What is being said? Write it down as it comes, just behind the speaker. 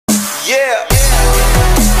Yeah.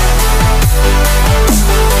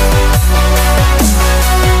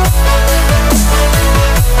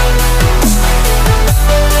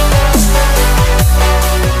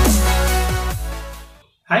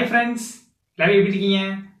 Hi friends, எல்லாரும் எப்படி இருக்கீங்க?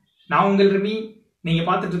 நான் உங்கள் ரெமி. நீங்க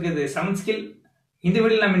பார்த்துட்டு இருக்கிறது சவுண்ட் ஸ்கில். இந்த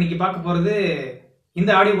வீடியோல நம்ம இன்னைக்கு பார்க்க போறது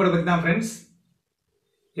இந்த ஆடியோ போர்டை பத்தி தான் ஃப்ரெண்ட்ஸ்.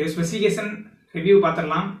 இது ஸ்பெசிஃபிகேஷன் ரிவ்யூ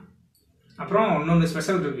பார்த்துடலாம். அப்புறம் இன்னொரு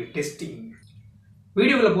ஸ்பெஷல் இருக்கு, டெஸ்டிங்.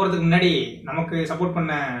 வீடியோக்குள்ள போறதுக்கு முன்னாடி நமக்கு சப்போர்ட்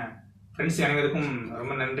பண்ண ஃப்ரெண்ட்ஸ் அனைவருக்கும்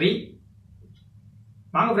ரொம்ப நன்றி.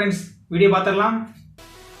 வாங்க ஃப்ரெண்ட்ஸ், வீடியோ பார்த்துடலாம்.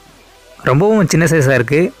 ரொம்பவும் சின்ன சைஸாக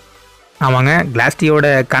இருக்குது. ஆமாங்க, கிளாஸ் டீயோட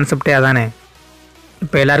கான்செப்டே அதானே.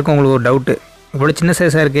 இப்போ எல்லாருக்கும் உங்களுக்கு ஒரு டவுட்டு, இவ்வளோ சின்ன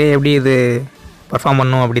சைஸாக இருக்குது, எப்படி இது பர்ஃபார்ம்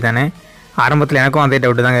பண்ணணும் அப்படி தானே. ஆரம்பத்தில் எனக்கும் அதே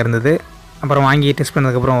டவுட்டு தாங்க இருந்தது. அப்புறம் வாங்கி டெஸ்ட்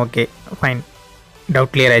பண்ணதுக்கப்புறம் ஓகே ஃபைன்,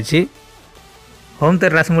 டவுட் கிளியர் ஆச்சு. ஹோம்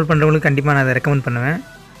தேட்டர் அசம்பிள் பண்ணுறவங்களுக்கு கண்டிப்பாக நான் அதை ரெக்கமெண்ட் பண்ணுவேன்.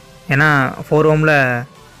 ஏன்னா 4 ஓமில்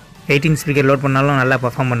 18 ஸ்பீக்கர் லோட் பண்ணாலும் நல்லா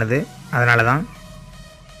பர்ஃபார்ம் பண்ணுது. அதனால தான்.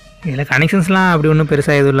 இதில் கனெக்ஷன்ஸ்லாம் அப்படி ஒன்றும்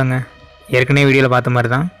பெருசாக எதுவும் இல்லைங்க, ஏற்கனவே வீடியோவில் பார்த்த மாதிரி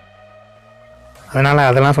தான். அதனால்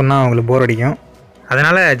அதெல்லாம் சொன்னால் அவங்களுக்கு போர் அடிக்கும்.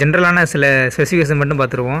 அதனால் ஜென்ரலான சில ஸ்பெசிஃபிகேஷன் மட்டும்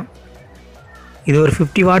பார்த்துருவோம். இது ஒரு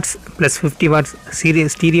 50 watts plus 50 watts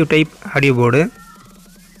stereo type audio board.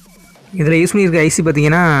 இதில் யூஸ் பண்ணியிருக்க ஐசி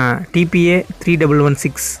பார்த்திங்கன்னா TPA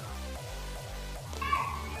 3116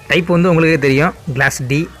 டைப். வந்து உங்களுக்கே தெரியும், கிளாஸ்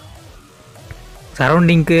டி.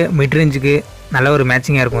 சரௌண்டிங்க்கு மிட்ரேஞ்சுக்கு நல்ல ஒரு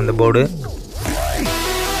மேட்சிங்காக இருக்கும் இந்த போர்டு.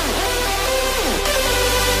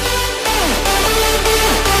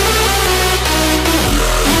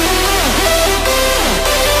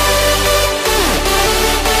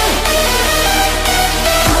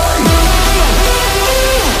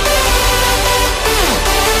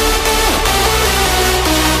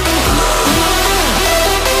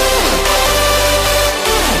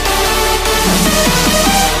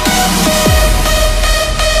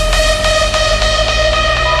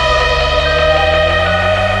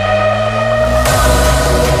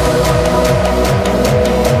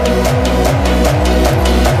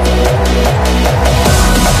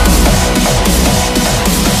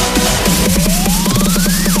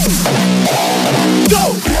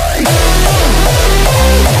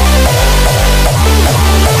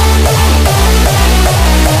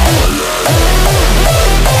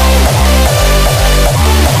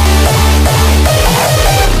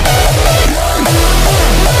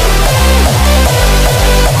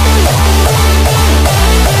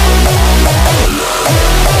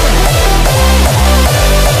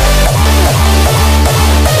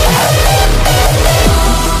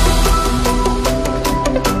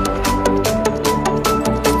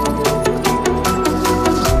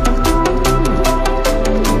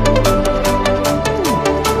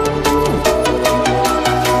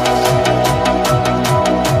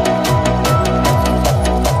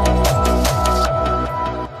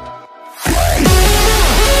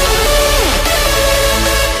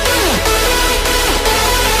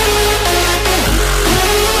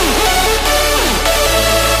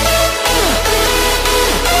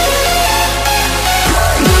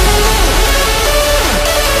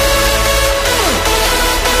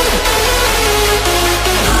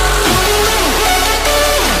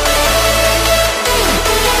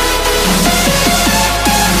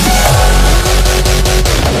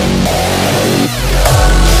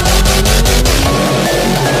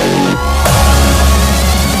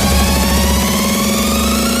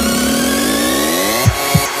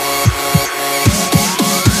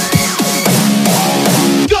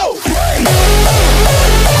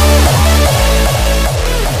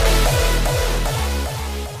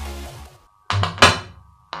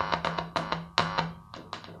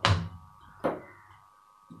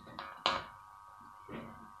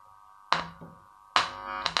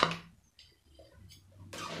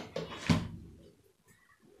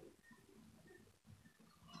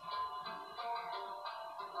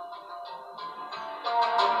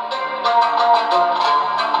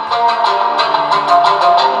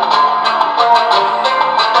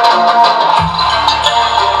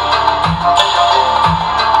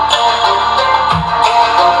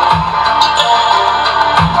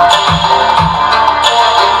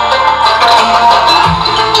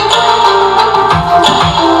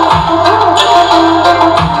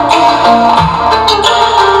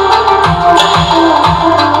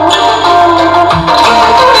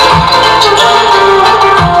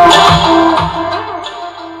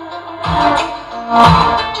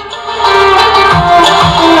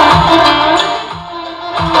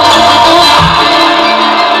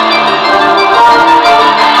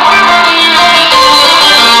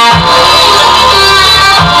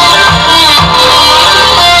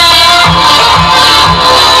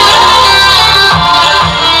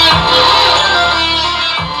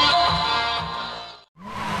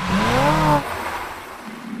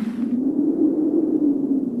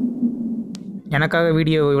 எனக்காக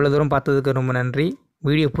வீடியோ இவ்வளோ தூரம் பார்த்ததுக்கு ரொம்ப நன்றி.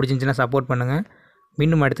 வீடியோ பிடிச்சிருந்துச்சின்னா சப்போர்ட் பண்ணுங்கள்.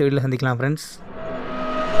 மீண்டும் அடுத்த வீடியோவில் சந்திக்கலாம் ஃப்ரெண்ட்ஸ்.